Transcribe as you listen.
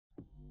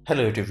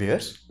Hello YouTube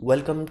viewers,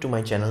 welcome to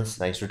my channel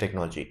Science to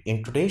Technology.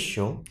 In today's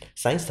show,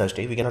 Science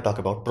Thursday, we're gonna talk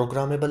about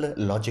Programmable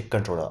Logic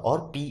Controller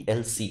or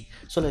PLC.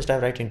 So let's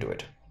dive right into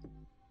it.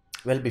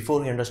 Well, before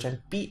we understand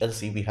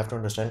PLC, we have to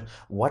understand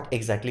what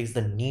exactly is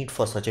the need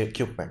for such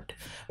equipment.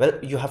 Well,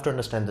 you have to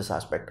understand this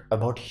aspect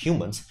about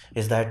humans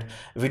is that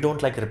we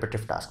don't like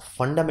repetitive tasks.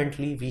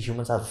 Fundamentally, we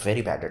humans are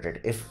very bad at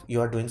it. If you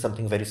are doing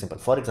something very simple,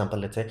 for example,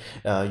 let's say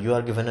you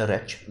are given a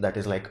wrench that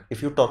is like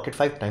if you torque it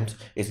 5 times,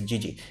 it's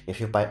GG. If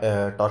you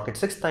torque it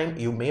 6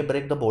 times, you may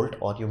break the bolt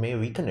or you may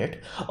weaken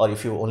it, or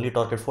if you only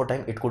torque it 4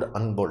 times, it could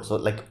unbolt. So,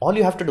 like, all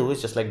you have to do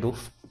is just like do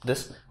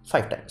this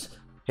 5 times.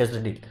 Here's the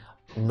deal,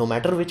 no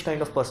matter which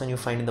kind of person you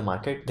find in the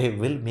market, they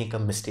will make a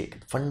mistake.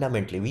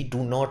 Fundamentally, we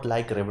do not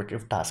like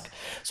repetitive task.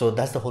 So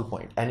that's the whole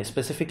point. And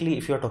specifically,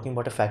 if you're talking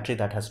about a factory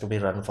that has to be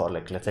run for,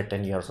 like, let's say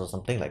 10 years or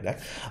something like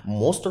that,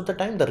 most of the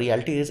time the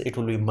reality is it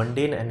will be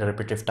mundane and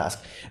repetitive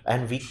task,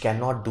 and we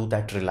cannot do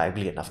that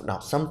reliably enough. Now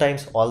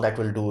sometimes all that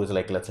will do is,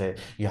 like, let's say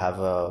you have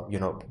a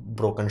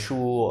broken shoe,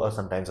 or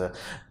sometimes a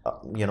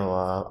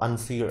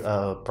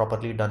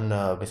properly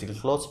done basically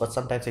clothes, but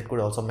sometimes it could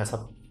also mess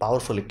up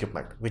powerful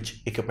equipment,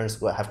 which equipments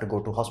have to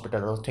go to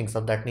hospital or things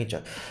of that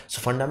nature.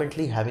 So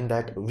fundamentally, having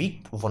that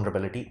weak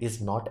vulnerability is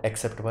not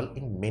acceptable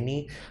in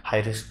many high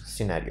risk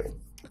scenario.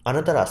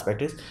 Another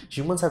aspect is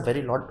humans have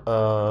very lot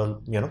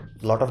of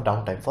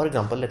downtime. For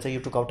example, let's say you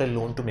took out a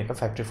loan to make a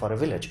factory for a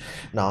village.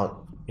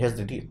 Now here's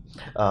the deal,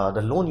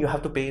 the loan you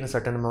have to pay in a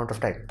certain amount of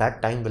time.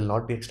 That time will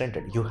not be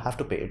extended, you have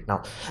to pay it.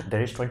 Now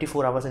there is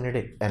 24 hours in a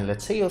day, and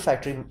let's say your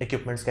factory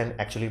equipments can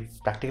actually,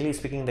 practically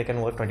speaking, they can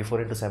work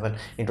 24 into 7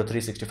 into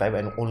 365,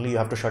 and only you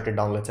have to shut it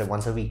down, let's say,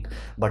 once a week.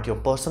 But your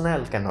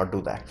personnel cannot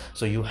do that,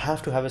 so you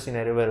have to have a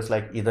scenario where it's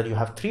like either you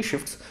have 3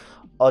 shifts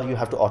or you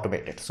have to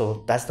automate it.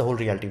 So that's the whole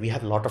reality. We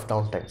have a lot of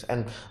downtimes,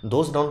 and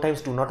those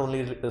downtimes do not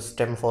only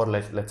stem for,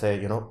 like, let's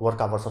say,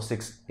 work hours of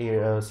 6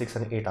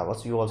 and 8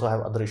 hours. You also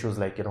have other issues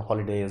like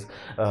holidays,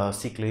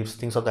 sick leaves,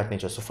 things of that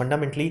nature. So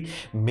fundamentally,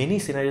 many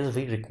scenarios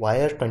we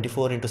require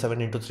 24 into 7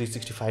 into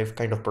 365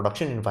 kind of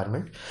production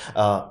environment.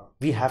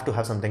 We have to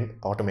have something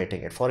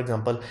automating it. For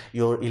example,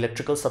 your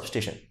electrical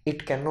substation,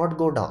 it cannot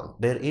go down.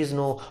 There is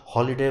no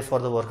holiday for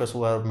the workers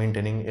who are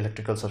maintaining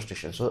electrical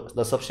substation. So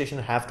the substation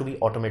have to be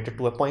automated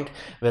to a point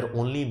where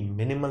only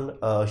minimal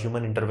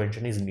human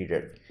intervention is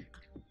needed.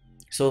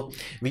 So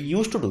we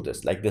used to do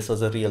this, like, this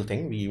was a real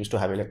thing. We used to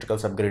have electrical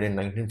subgrid in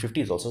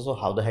 1950s also. So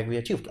how the heck we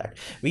achieved that?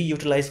 We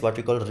utilized what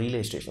we call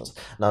relay stations.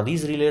 Now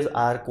these relays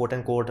are quote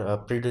unquote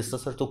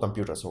predecessor to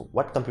computers. So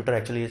what computer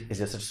actually is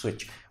just a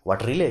switch.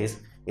 What relay is,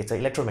 it's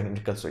an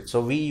electromechanical switch. So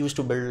we used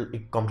to build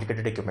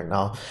complicated equipment.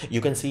 Now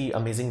you can see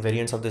amazing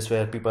variants of this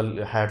where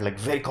people had like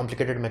very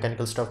complicated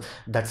mechanical stuff.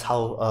 That's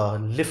how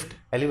lift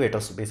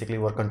elevators basically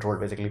were controlled.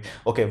 Basically,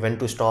 okay, when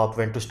to stop,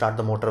 when to start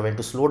the motor, when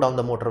to slow down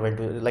the motor, when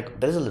to, like,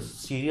 there is a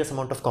serious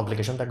amount of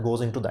complication that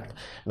goes into that.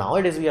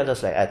 Nowadays we are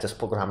just like, I just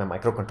program a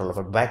microcontroller.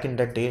 But back in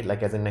that day,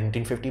 like as in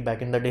 1950,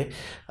 back in the day,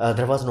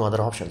 there was no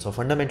other option. So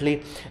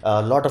fundamentally,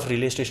 a lot of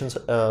relay stations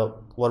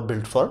were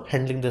built for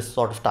handling this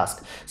sort of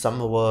task. Some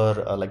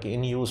were like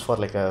in use for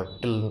like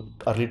till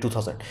early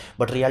 2000.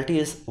 But reality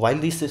is, while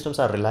these systems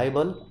are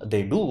reliable,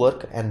 they do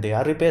work and they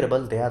are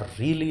repairable, they are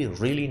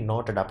really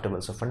not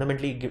adaptable. So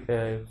fundamentally,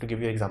 to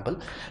give you an example,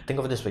 think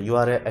of it this way: you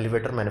are an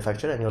elevator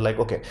manufacturer and you're like,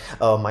 okay,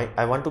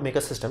 I want to make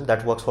a system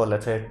that works for,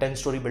 let's say,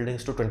 10-story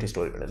buildings to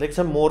 20-story buildings. Like,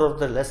 some more or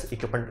the less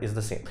equipment is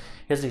the same.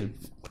 Here's the,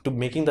 to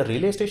making the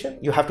relay station,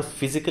 you have to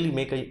physically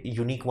make a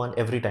unique one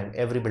every time,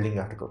 every building you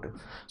have to go to.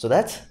 So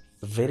that's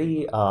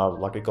very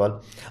what we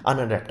call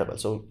unadaptable.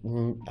 So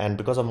and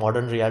because of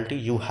modern reality,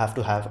 you have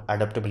to have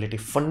adaptability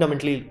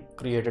fundamentally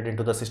created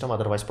into the system,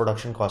 otherwise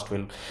production cost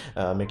will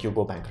make you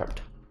go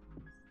bankrupt.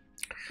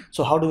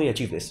 So how do we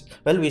achieve this?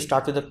 Well, we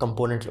start with the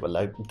component level.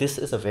 Like, this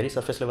is a very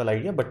surface level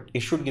idea, but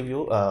it should give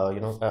you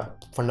a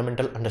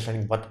fundamental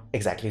understanding what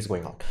exactly is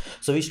going on.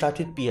 So we start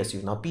with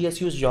PSU. Now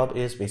PSU's job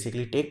is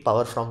basically take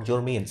power from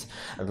your mains.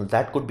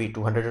 That could be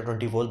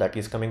 220 volt that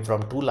is coming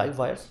from two live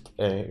wires,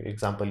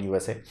 example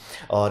USA,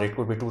 or it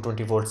could be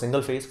 220 volt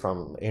single phase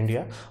from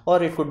India,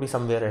 or it could be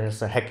somewhere else,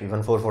 heck,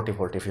 even 440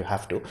 volt if you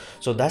have to.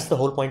 So that's the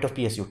whole point of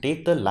PSU.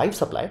 Take the live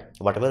supply,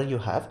 whatever you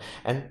have,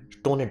 and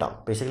tone it down,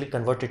 basically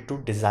convert it to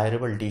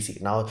desirable DC.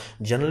 Now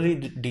generally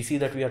DC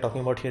that we are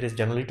talking about here is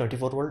generally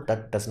 24 volt.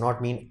 That does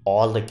not mean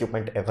all the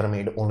equipment ever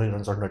made only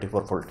runs on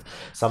 24 volt.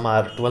 Some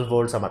are 12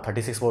 volts, some are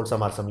 36 volts,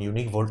 some are some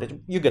unique voltage.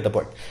 You get the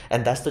point.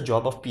 And that's the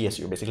job of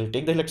PSU. Basically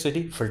take the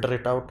electricity, filter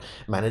it out,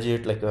 manage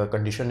it, like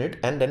condition it,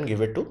 and then give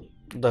it to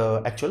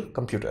the actual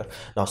computer.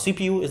 Now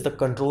CPU is the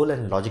control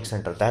and logic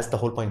center. That's the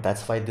whole point.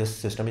 That's why this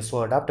system is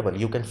so adaptable.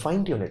 You can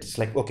fine tune it. It's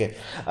like, okay,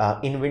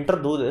 in winter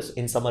do this,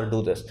 in summer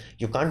do this.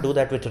 You can't do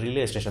that with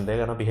relay station. They're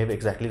gonna behave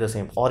exactly the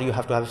same. Or you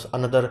have to have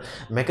another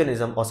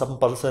mechanism or some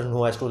person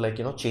who has to, like,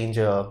 change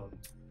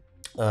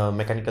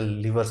mechanical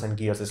levers and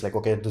gears. Is like,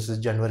 okay, this is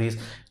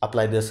January's,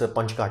 apply this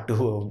punch card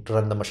to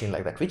run the machine,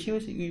 like that, which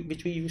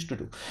we used to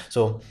do.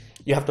 So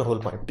you have the whole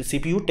point. The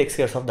CPU takes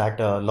care of that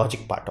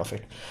logic part of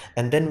it,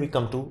 and then we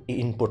come to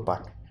input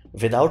part.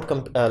 without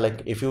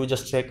like if you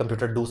just say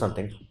computer do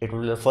something, it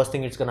will, the first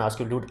thing it's going to ask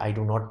you, dude, I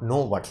do not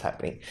know what's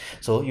happening.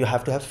 So you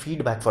have to have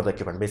feedback for the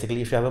equipment.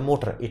 Basically, if you have a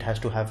motor, it has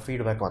to have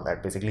feedback on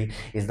that. Basically,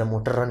 is the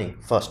motor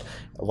running first,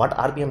 what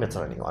RPM it's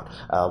running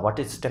on, what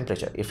is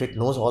temperature. If it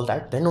knows all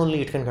that, then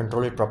only it can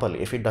control it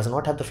properly. If it does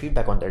not have the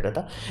feedback on that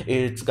data,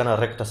 it's gonna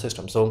wreck the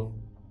system. So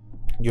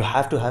you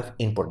have to have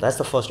input. That's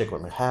the first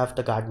requirement. Have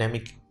the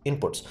dynamic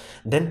inputs.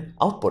 Then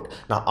output.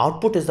 Now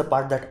output is the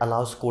part that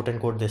allows, quote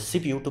unquote, the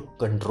CPU to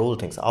control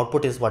things.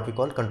 Output is what we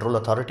call control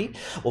authority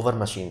over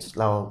machines.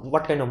 Now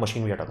what kind of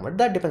machine we are talking about,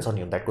 that depends on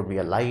you. That could be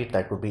a light,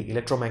 that could be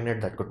electromagnet,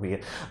 that could be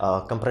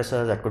a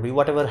compressor, that could be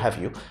whatever have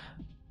you.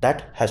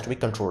 That has to be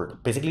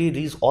controlled.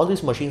 Basically, all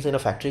these machines in a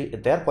factory,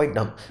 they are quite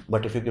dumb,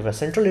 but if you give a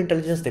central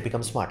intelligence, they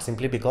become smart,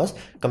 simply because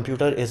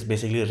computer is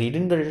basically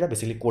reading the data,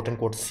 basically quote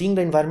unquote seeing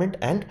the environment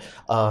and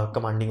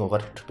commanding over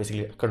it.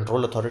 Basically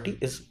control authority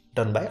is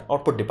done by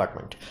output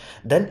department.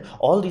 Then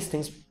all these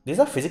things, these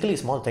are physically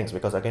small things,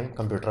 because again,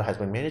 computer has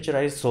been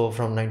miniaturized. So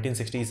from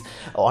 1960s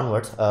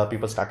onwards,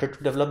 people started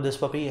to develop this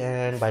puppy,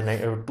 and by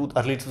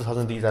early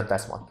 2000s, these are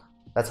that small.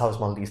 That's how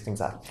small these things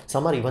are.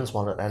 Some are even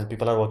smaller, and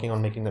people are working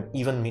on making them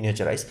even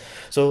miniaturized.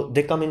 So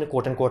they come in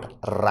quote unquote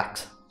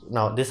racks.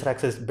 Now this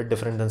racks is a bit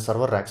different than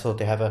server racks. So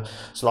they have a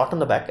slot on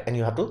the back and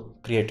you have to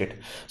create it.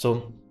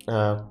 So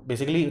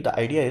basically the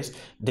idea is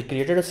they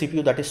created a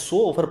CPU that is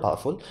so over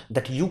powerful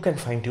that you can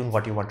fine tune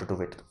what you want to do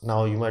with it.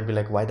 Now you might be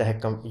like, why the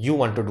heck you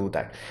want to do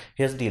that?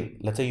 Here's the deal.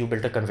 Let's say you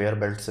built a conveyor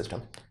belt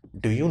system.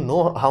 Do you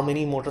know how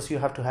many motors you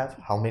have to have,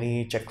 how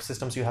many check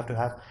systems you have to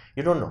have?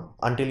 You don't know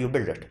until you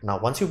build it. Now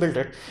once you build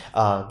it,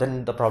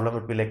 then the problem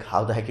would be like,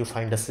 how the heck you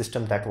find a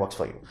system that works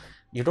for you?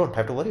 You don't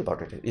have to worry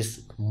about it.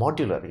 It's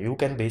modular. You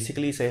can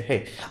basically say,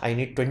 hey, I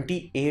need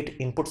 28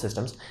 input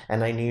systems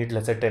and I need,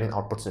 let's say, 10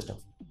 output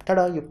systems.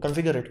 Ta-da, you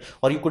configure it.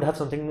 Or you could have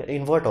something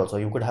invert also.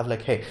 You could have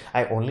like, hey,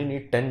 I only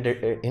need 10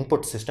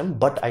 input system,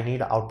 but I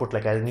need output,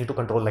 like I need to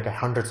control like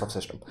hundreds of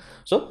system.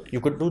 So you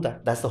could do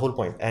that. That's the whole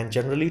point. And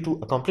generally to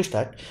accomplish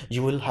that,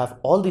 you will have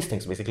all these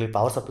things, basically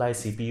power supply,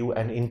 CPU,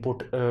 and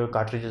input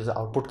cartridges,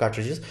 output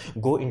cartridges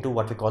go into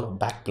what we call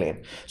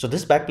backplane. So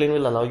this backplane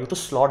will allow you to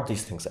slot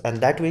these things, and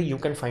that way you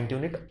can fine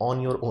tune it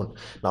on your own.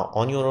 Now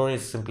on your own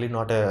is simply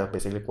not a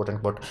basically quote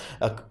unquote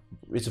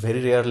it's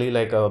very rarely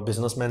like a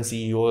businessman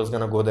CEO is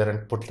gonna go there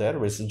and put there,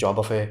 which is the job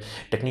of a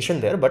technician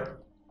there,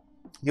 but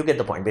you get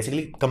the point.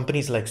 Basically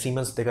companies like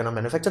Siemens, they're gonna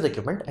manufacture the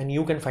equipment and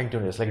you can fine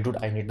tune it. Like, dude,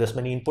 I need this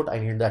many input, I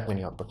need that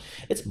many output.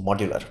 It's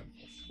modular.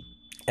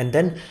 And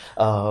then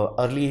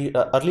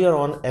earlier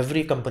on,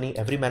 every company,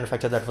 every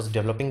manufacturer that was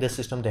developing this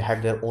system, they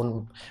had their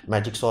own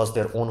magic sauce,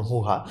 their own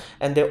hoo-ha,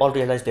 and they all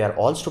realized they are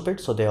all stupid.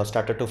 So they all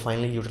started to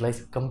finally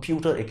utilize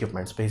computer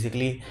equipments,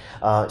 basically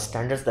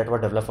standards that were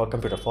developed for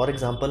computer. For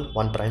example,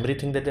 one primary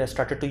thing that they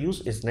started to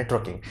use is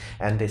networking,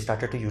 and they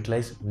started to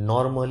utilize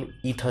normal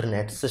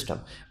Ethernet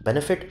system.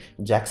 Benefit,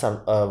 jacks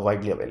are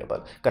widely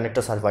available,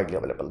 connectors are widely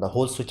available, the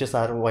whole switches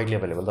are widely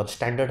available. The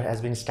standard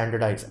has been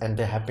standardized and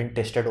they have been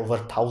tested over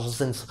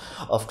thousands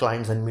of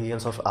clients and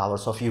millions of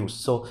hours of use.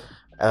 So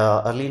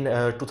early in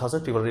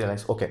 2000, people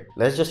realized, okay,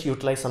 let's just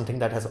utilize something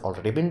that has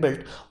already been built,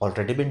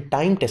 already been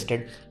time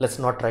tested. Let's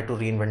not try to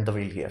reinvent the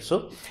wheel here.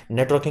 So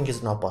networking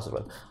is now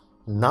possible.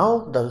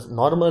 Now the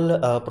normal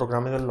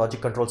programmable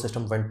logic control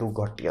system went to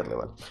God tier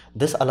level.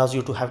 This allows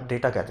you to have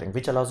data gathering,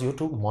 which allows you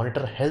to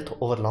monitor health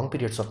over long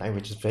periods of time,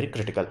 which is very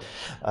critical.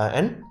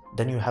 And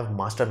then you have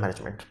master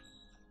management.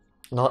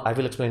 Now I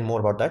will explain more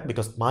about that,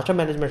 because master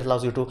management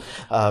allows you to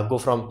go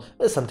from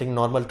something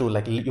normal to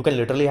like, you can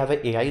literally have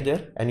an AI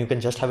there and you can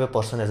just have a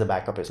person as a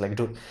backup. It's like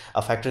to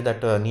a factory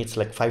that needs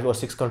like 5 or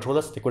 6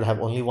 controllers, they could have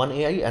only one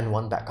AI and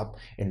one backup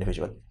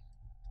individual.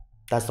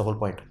 That's the whole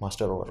point,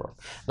 master overall.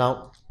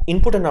 Now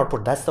input and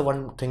output, that's the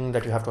one thing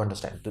that you have to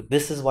understand.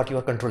 This is what you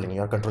are controlling.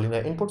 You are controlling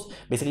the inputs.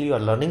 Basically you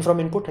are learning from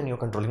input and you're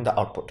controlling the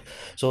output.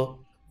 So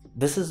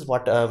this is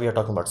what we are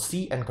talking about.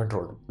 See and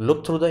control.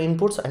 Look through the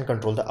inputs and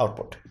control the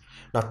output.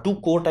 Now,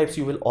 2 core types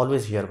you will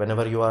always hear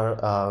whenever you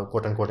are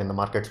quote unquote in the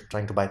market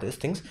trying to buy these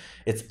things.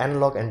 It's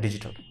analog and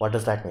digital. What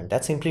does that mean?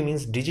 That simply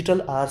means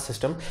digital are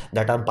systems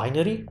that are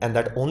binary and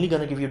that only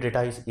gonna give you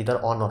data is either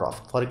on or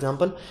off. For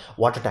example,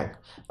 water tank.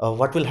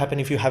 What will happen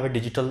if you have a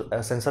digital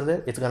sensor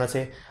there? It's gonna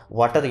say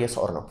water yes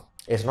or no.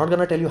 It's not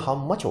gonna tell you how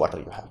much water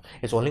you have.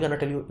 It's only gonna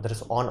tell you whether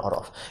it's on or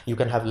off. You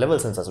can have level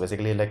sensors,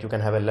 basically like you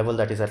can have a level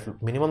that is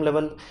at minimum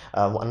level,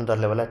 another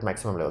level at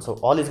maximum level. So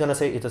all is gonna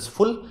say it is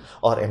full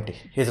or empty.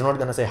 He's not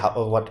gonna say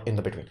how, what in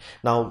the between.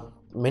 Now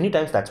many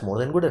times that's more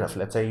than good enough.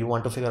 Let's say you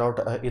want to figure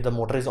out if the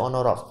motor is on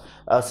or off,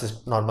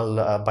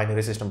 normal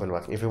binary system will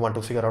work. If you want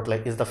to figure out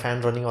like is the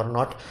fan running or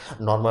not,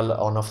 normal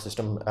on off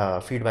system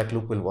feedback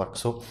loop will work.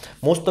 So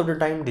most of the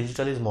time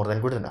digital is more than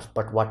good enough.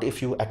 But what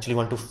if you actually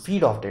want to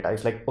feed off data?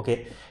 It's like,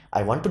 okay,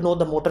 I want to know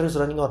the motor is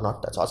running or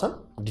not. That's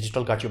awesome,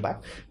 digital got you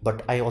back,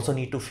 but I also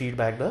need to feed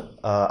back the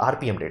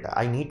RPM data.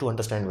 I need to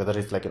understand whether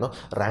it's like, you know,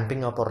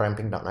 ramping up or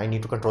ramping down. I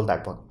need to control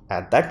that one.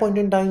 At that point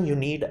in time you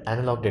need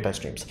analog data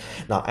streams.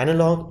 Now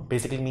analog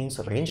basically means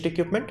ranged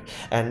equipment,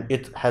 and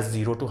it has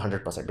 0 to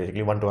 100%,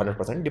 basically 1 to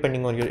 100%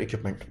 depending on your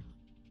equipment.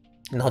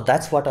 Now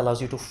that's what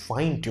allows you to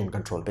fine tune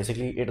control.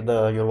 Basically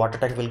your water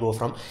tank will go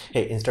from,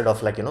 hey, instead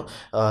of like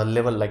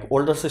level, like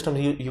older systems,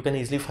 you can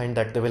easily find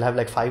that they will have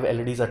like 5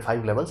 LEDs at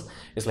 5 levels.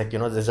 It's like they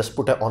just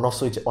put an on off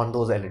switch on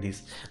those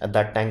LEDs at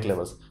that tank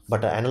levels.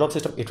 But an analog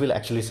system, it will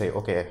actually say,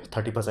 okay,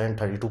 30%,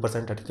 32%,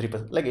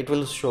 33%, like it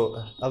will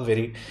show a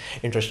very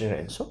interesting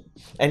range. So,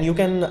 and you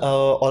can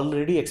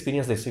already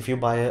experience this if you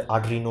buy a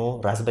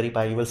Arduino, Raspberry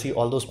Pi. You will see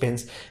all those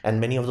pins, and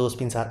many of those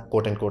pins are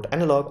quote unquote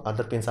analog,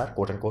 other pins are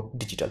quote unquote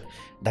digital.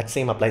 That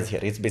same applies here.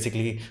 It's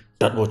basically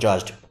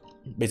turbocharged,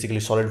 basically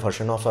solid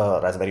version of a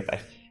Raspberry Pi.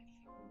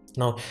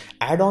 Now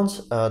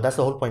add-ons, that's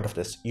the whole point of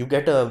this. You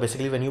get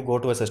basically when you go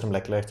to a system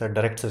like let's say a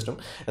direct system,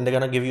 and they're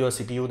gonna give you a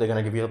CPU, they're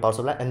gonna give you a power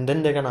supply, and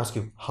then they're gonna ask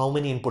you how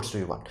many inputs do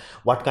you want,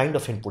 what kind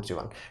of inputs you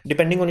want.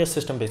 Depending on your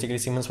system, basically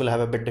Siemens will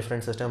have a bit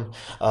different system,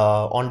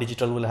 on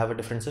digital will have a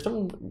different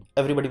system,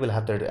 everybody will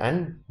have that,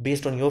 and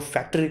based on your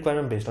factory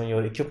requirement, based on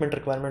your equipment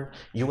requirement,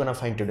 you're gonna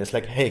find tune this.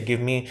 Like, hey, give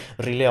me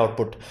relay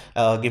output,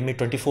 give me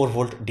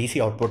 24-volt DC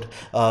output,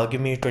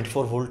 give me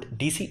 24-volt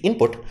DC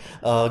input,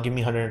 give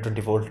me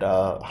 120 volt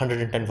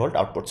 110 volt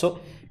output.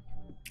 So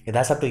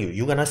that's up to you.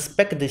 You're gonna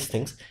spec these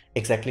things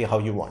exactly how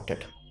you want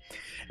it.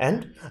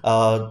 And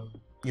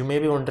you may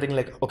be wondering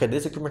like, okay,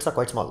 these equipments are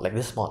quite small, like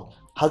this small,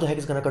 how the heck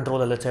is gonna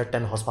control let's say a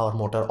 10 horsepower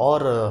motor or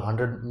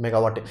 100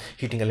 megawatt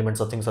heating elements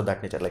or things of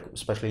that nature, like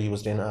especially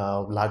used in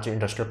large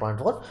industrial plant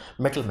for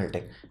metal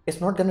melting. It's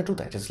not gonna do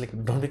that. It's like,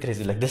 don't be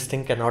crazy, like this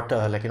thing cannot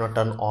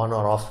turn on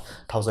or off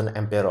 1000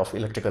 ampere of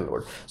electrical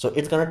load. So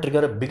it's gonna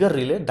trigger a bigger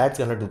relay that's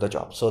gonna do the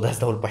job. So that's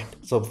the whole point.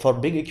 So for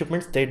big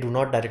equipments, they do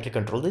not directly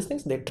control these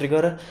things, they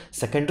trigger a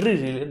secondary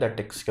relay that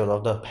takes care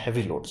of the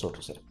heavy load, so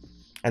to say.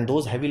 And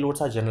those heavy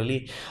loads are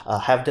generally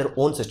have their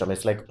own system.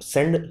 It's like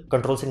send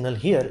control signal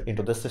here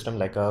into this system,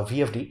 like a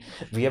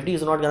VFD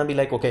is not gonna be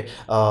like, okay,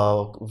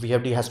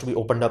 VFD has to be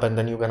opened up and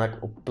then you're gonna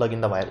plug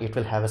in the wire. It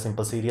will have a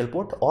simple serial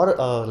port or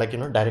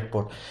direct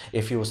port.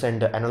 If you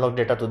send analog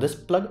data to this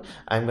plug,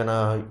 I'm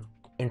gonna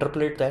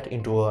interpolate that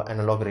into an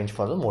analog range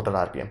for the motor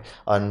RPM,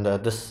 and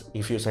this,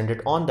 if you send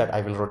it on, that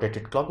I will rotate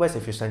it clockwise.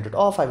 If you send it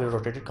off, I will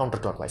rotate it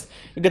counterclockwise.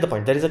 You get the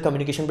point. There is a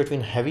communication between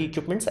heavy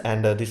equipments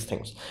and these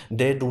things.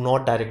 They do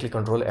not directly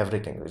control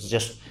everything. It's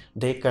just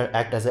they can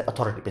act as an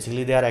authority.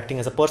 Basically they are acting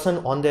as a person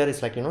on there.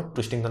 It's like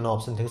twisting the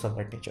knobs and things of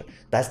that nature.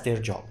 That's their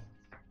job.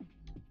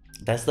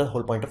 That's the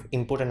whole point of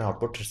input and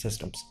output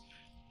systems.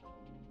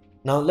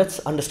 Now let's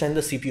understand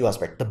the CPU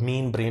aspect, the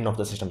main brain of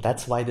the system.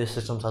 That's why these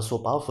systems are so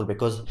powerful,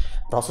 because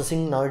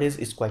processing nowadays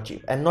is quite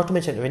cheap. And not to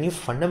mention, when you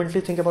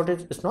fundamentally think about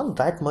it, it's not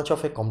that much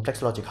of a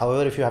complex logic.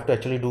 However, if you have to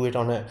actually do it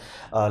on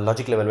a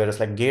logic level, where it's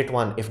like gate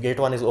 1, if gate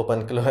 1 is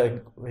open,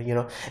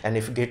 and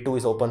if gate 2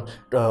 is open,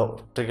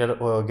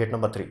 trigger gate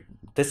number 3.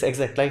 This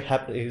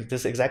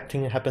exact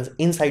thing happens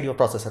inside your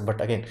processor, but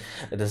again,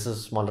 this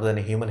is smaller than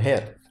a human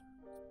hair.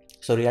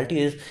 So reality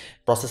is,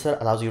 processor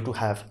allows you to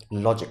have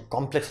logic,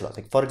 complex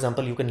logic. For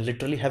example, you can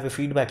literally have a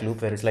feedback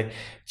loop where it's like,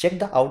 check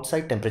the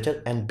outside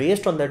temperature and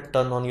based on that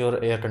turn on your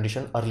air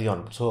condition early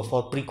on. So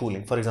for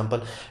pre-cooling, for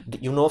example,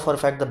 for a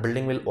fact the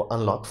building will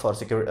unlock for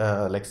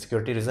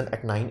security reason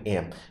at 9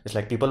 a.m. It's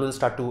like people will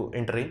start to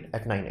enter in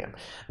at 9 a.m.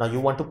 Now you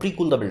want to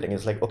pre-cool the building.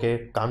 It's like,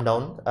 okay, calm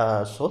down.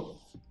 So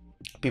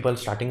people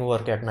starting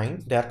work at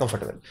 9, they are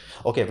comfortable,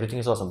 okay, everything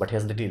is awesome. But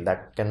here's the deal,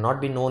 that cannot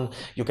be known.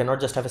 You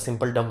cannot just have a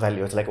simple dumb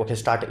value. It's like, okay,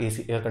 start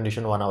AC air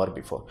condition 1 hour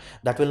before.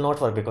 That will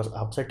not work, because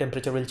outside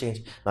temperature will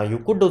change. Now you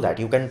could do that,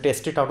 you can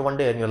test it out one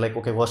day and you're like,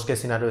 okay, worst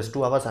case scenario is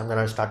 2 hours, I'm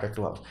gonna start at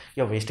 2 hours.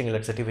 You're wasting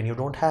electricity when you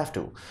don't have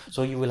to.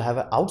 So you will have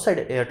an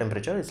outside air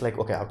temperature. It's like,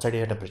 okay, outside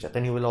air temperature,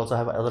 then you will also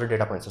have other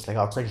data points. It's like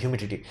outside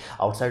humidity,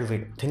 outside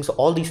wind, things,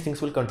 all these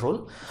things will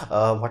control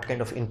what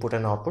kind of input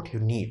and output you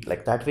need.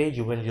 Like that way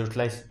you will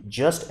utilize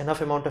just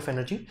enough amount of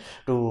energy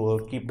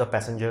to keep the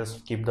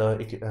passengers, keep the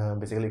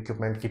basically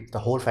equipment, keep the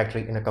whole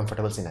factory in a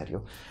comfortable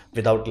scenario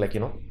without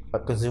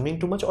consuming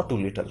too much or too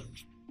little.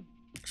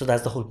 So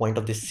that's the whole point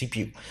of this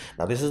CPU.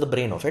 Now this is the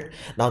brain of it.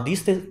 Now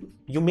these things,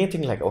 you may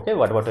think like, okay,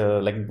 what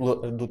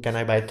can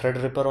I buy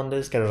Threadripper on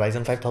this? Can I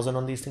Ryzen 5000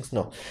 on these things?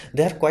 No,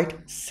 they are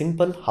quite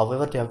simple.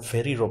 However, they are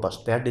very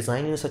robust. They are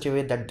designed in such a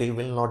way that they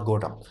will not go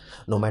down.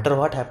 No matter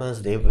what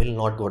happens, they will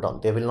not go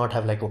down. They will not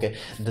have like, okay,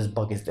 this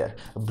bug is there,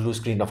 blue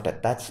screen of death.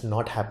 That's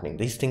not happening.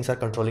 These things are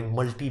controlling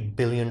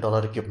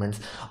multi-billion-dollar equipments,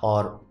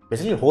 or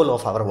basically whole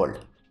of our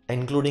world,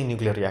 including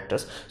nuclear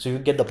reactors. So you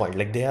get the point.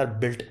 Like they are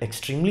built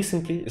extremely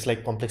simply. It's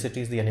like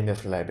complexity is the enemy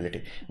of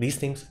reliability. These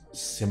things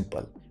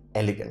simple,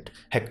 elegant.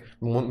 Heck,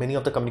 many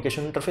of the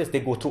communication interface, they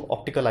go through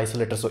optical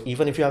isolators. So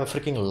even if you have a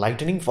freaking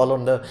lightning fall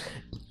on the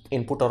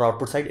input or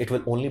output side, it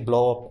will only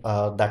blow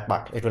up that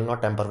part. It will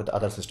not tamper with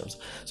other systems.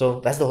 So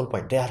that's the whole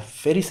point. They are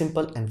very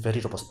simple and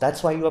very robust.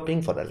 That's why you are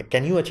paying for that. Like,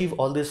 can you achieve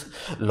all this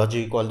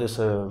logic, all this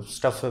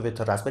stuff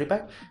with a Raspberry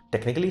Pi?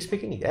 Technically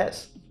speaking,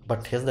 yes.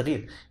 but here's the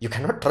deal, you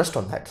cannot trust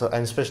on that. So,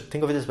 and especially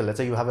think of it this way, let's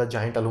say you have a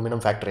giant aluminum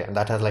factory and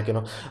that has like,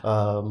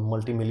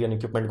 multi-million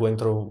equipment going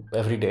through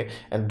every day,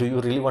 and do you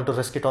really want to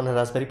risk it on a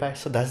Raspberry Pi?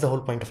 So that's the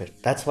whole point of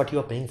it. That's what you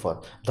are paying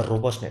for, the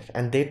robustness.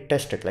 And they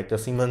test it, like the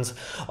Siemens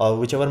or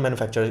whichever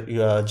manufacturer,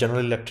 General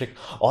Electric,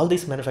 all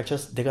these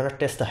manufacturers, they're gonna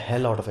test the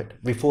hell out of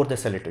it before they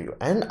sell it to you.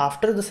 And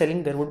after the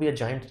selling, there would be a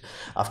giant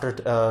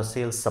after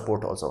sales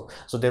support also.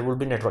 So there will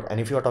be network. And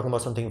if you are talking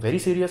about something very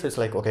serious, it's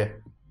like, okay,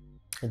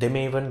 they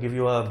may even give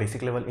you a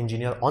basic level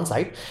engineer on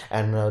site,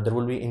 and there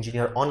will be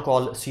engineer on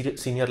call,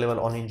 senior level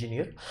on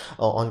engineer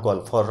on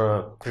call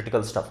for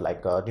critical stuff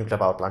like nuclear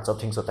power plants or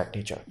things of that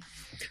nature.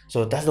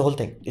 So that's the whole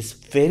thing. It's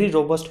very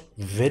robust,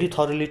 very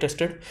thoroughly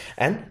tested,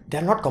 and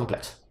they're not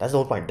complex. That's the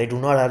whole point. They do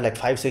not have like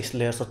 5-6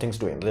 layers of things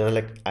doing. They're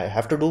like, I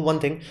have to do one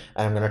thing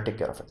and I'm gonna take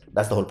care of it.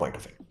 That's the whole point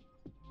of it.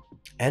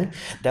 And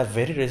they're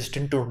very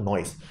resistant to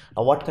noise.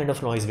 Now, what kind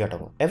of noise we are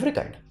talking about? Every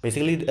kind.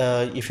 Basically,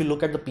 if you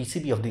look at the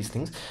PCB of these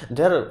things,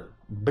 they're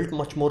built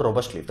much more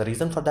robustly. The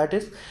reason for that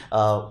is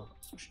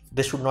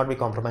they should not be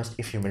compromised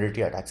if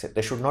humidity attacks it.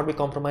 They should not be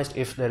compromised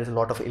if there is a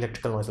lot of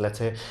electrical noise. Let's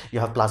say you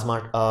have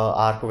plasma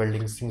arc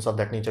welding, things of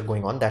that nature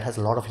going on, that has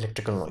a lot of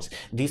electrical noise.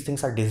 These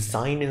things are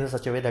designed in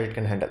such a way that it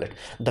can handle it.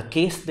 The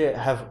case they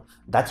have,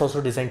 that's also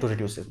designed to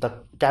reduce it.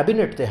 The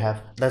cabinet they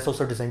have, that's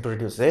also designed to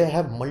reduce. They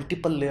have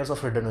multiple layers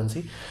of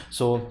redundancy.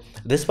 So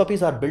these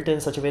puppies are built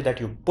in such a way that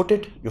you put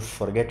it, you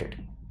forget it.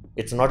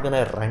 It's not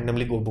gonna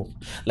randomly go boom.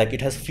 Like, it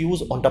has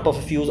fuse on top of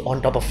a fuse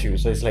on top of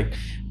fuse. So it's like,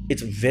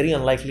 it's very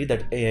unlikely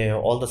that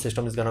all the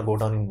system is gonna go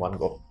down in one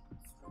go.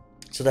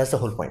 So that's the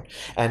whole point.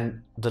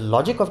 And the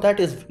logic of that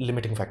is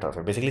limiting factor of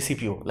it. Basically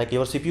CPU, like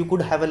your CPU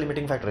could have a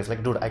limiting factor. It's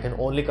like, dude, I can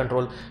only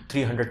control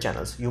 300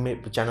 channels. You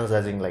may, channels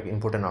as in like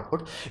input and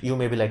output. You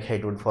may be like, hey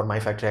dude, for my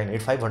factory I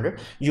need 500.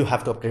 You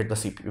have to upgrade the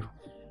CPU.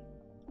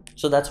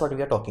 So that's what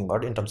we are talking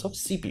about in terms of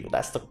CPU.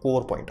 That's the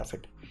core point of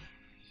it.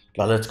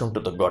 Now let's come to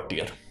the god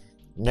tier.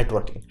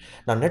 Networking.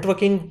 Now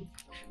networking,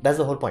 that's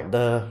the whole point.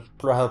 The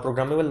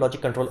programmable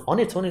logic control on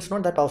its own is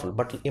not that powerful,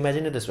 but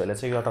imagine it this way. Let's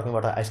say you are talking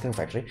about an ice cream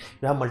factory.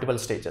 You have multiple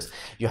stages.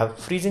 You have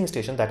freezing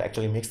station that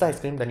actually makes the ice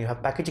cream, then you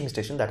have packaging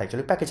station that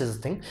actually packages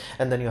the thing,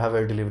 and then you have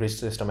a delivery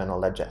system and all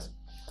that jazz.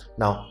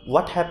 Now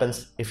what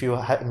happens if you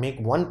make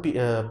one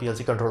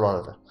PLC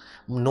controller?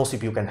 No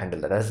CPU can handle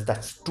that.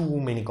 That's too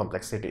many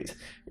complexities.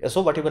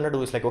 So what you're gonna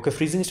do is like, okay,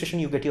 freezing station,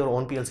 you get your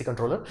own PLC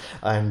controller,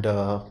 and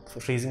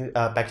freezing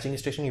packaging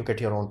station, you get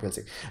your own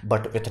PLC.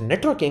 But with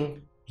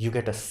networking, you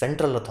get a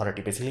central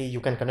authority. Basically, you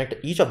can connect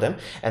each of them,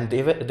 and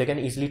they can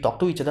easily talk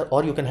to each other,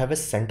 or you can have a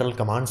central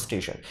command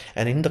station.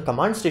 And in the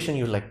command station,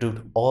 you're like,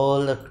 dude,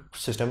 all the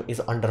system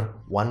is under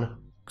one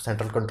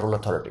central control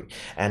authority.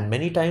 And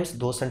many times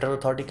those central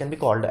authority can be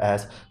called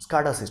as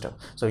SCADA system.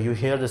 So you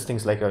hear these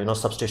things like,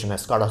 substation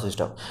has SCADA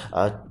system,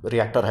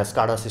 reactor has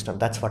SCADA system.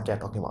 That's what they're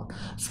talking about.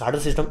 SCADA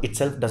system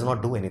itself does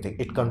not do anything.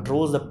 It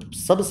controls the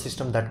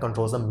subsystem that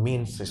controls the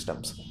main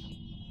systems.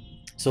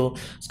 So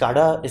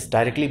SCADA is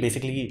directly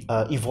basically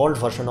evolved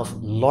version of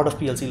a lot of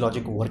PLC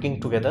logic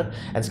working together,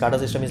 and SCADA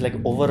system is like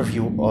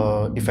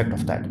overview effect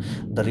of that.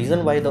 The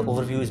reason why the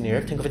overview is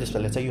needed, think of it this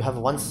way. Let's say you have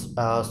one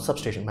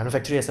substation,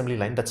 manufacturing assembly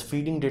line that's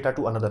feeding data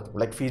to another,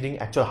 like feeding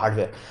actual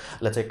hardware.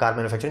 Let's say car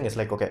manufacturing is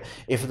like, okay,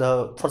 if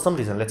for some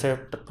reason, let's say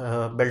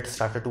belt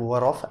started to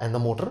wear off and the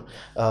motor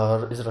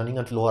is running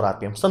at lower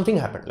RPM, something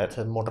happened. Let's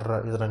say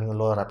motor is running at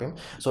lower RPM,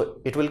 so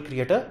it will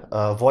create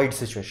a void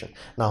situation.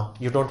 Now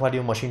you don't want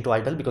your machine to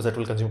idle because it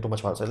will consume too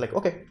much power. So it's like,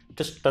 okay,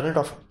 just turn it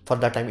off for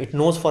that time. It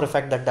knows for a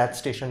fact that that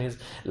station is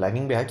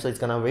lagging behind, so it's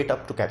gonna wait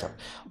up to catch up.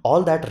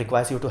 All that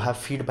requires you to have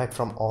feedback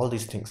from all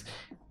these things,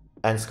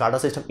 and SCADA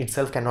system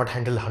itself cannot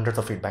handle hundreds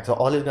of feedback. So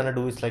all it's gonna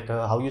do is like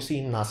how you see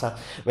in NASA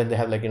when they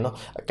have like,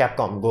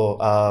 Capcom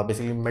go,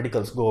 basically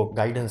medicals go,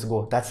 guidance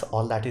go. That's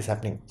all that is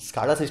happening.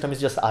 SCADA system is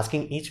just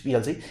asking each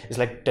PLC, it's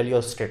like, tell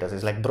your status.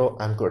 It's like, bro,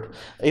 I'm good.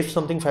 If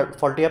something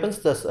faulty happens,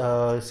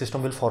 the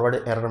system will forward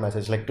an error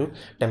message like to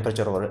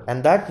temperature over,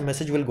 and that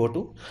message will go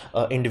to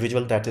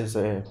individual that is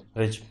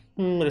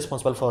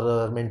responsible for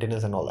the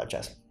maintenance and all that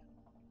jazz.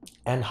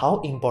 And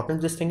how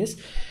important this thing is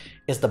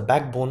the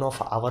backbone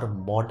of our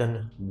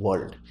modern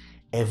world.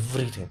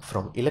 Everything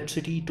from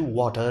electricity to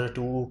water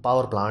to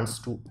power plants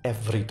to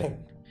everything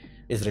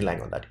is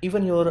relying on that.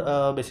 Even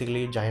your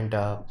basically giant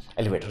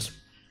elevators.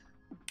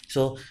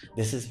 So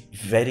this is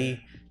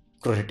very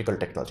critical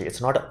technology. It's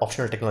not an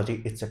optional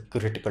technology, it's a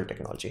critical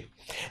technology.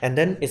 And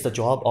then it's the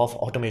job of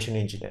automation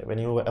engineer. When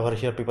you ever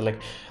hear people like,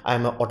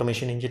 I'm an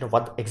automation engineer,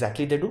 what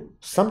exactly they do?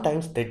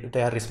 Sometimes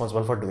they are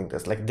responsible for doing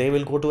this. Like, they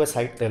will go to a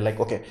site, they're like,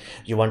 okay,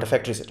 you want a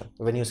factory system.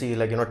 When you see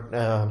like,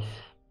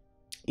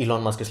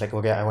 Elon Musk is like,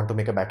 okay, I want to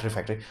make a battery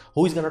factory.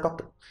 Who is going to talk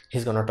to?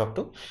 He's going to talk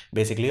to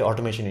basically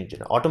automation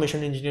engineer.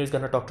 Automation engineer is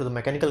going to talk to the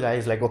mechanical guy.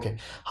 Is like, okay,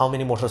 how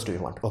many motors do you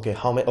want? Okay,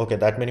 okay,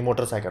 that many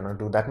motors I cannot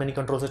do. That many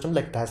control systems.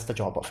 Like, that's the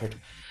job of it.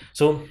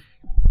 So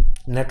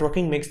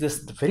networking makes this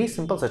very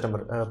simple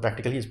system,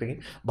 practically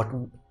speaking. But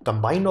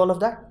combine all of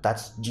that,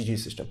 that's GG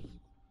system.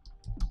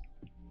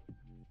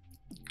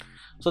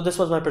 So this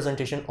was my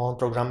presentation on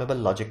programmable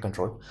logic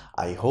control.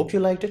 I hope you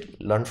liked it,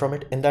 learned from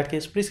it. In that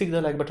case, please click the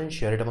like button,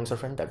 share it amongst your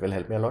friends. That will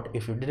help me a lot.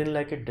 If you didn't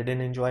like it,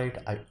 didn't enjoy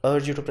it, I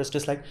urge you to press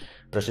dislike.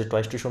 Press it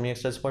twice to show me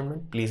extra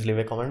disappointment. Please leave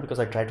a comment because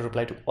I try to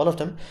reply to all of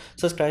them.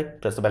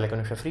 Subscribe, press the bell icon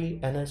if you're free,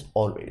 and as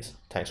always,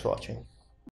 thanks for watching.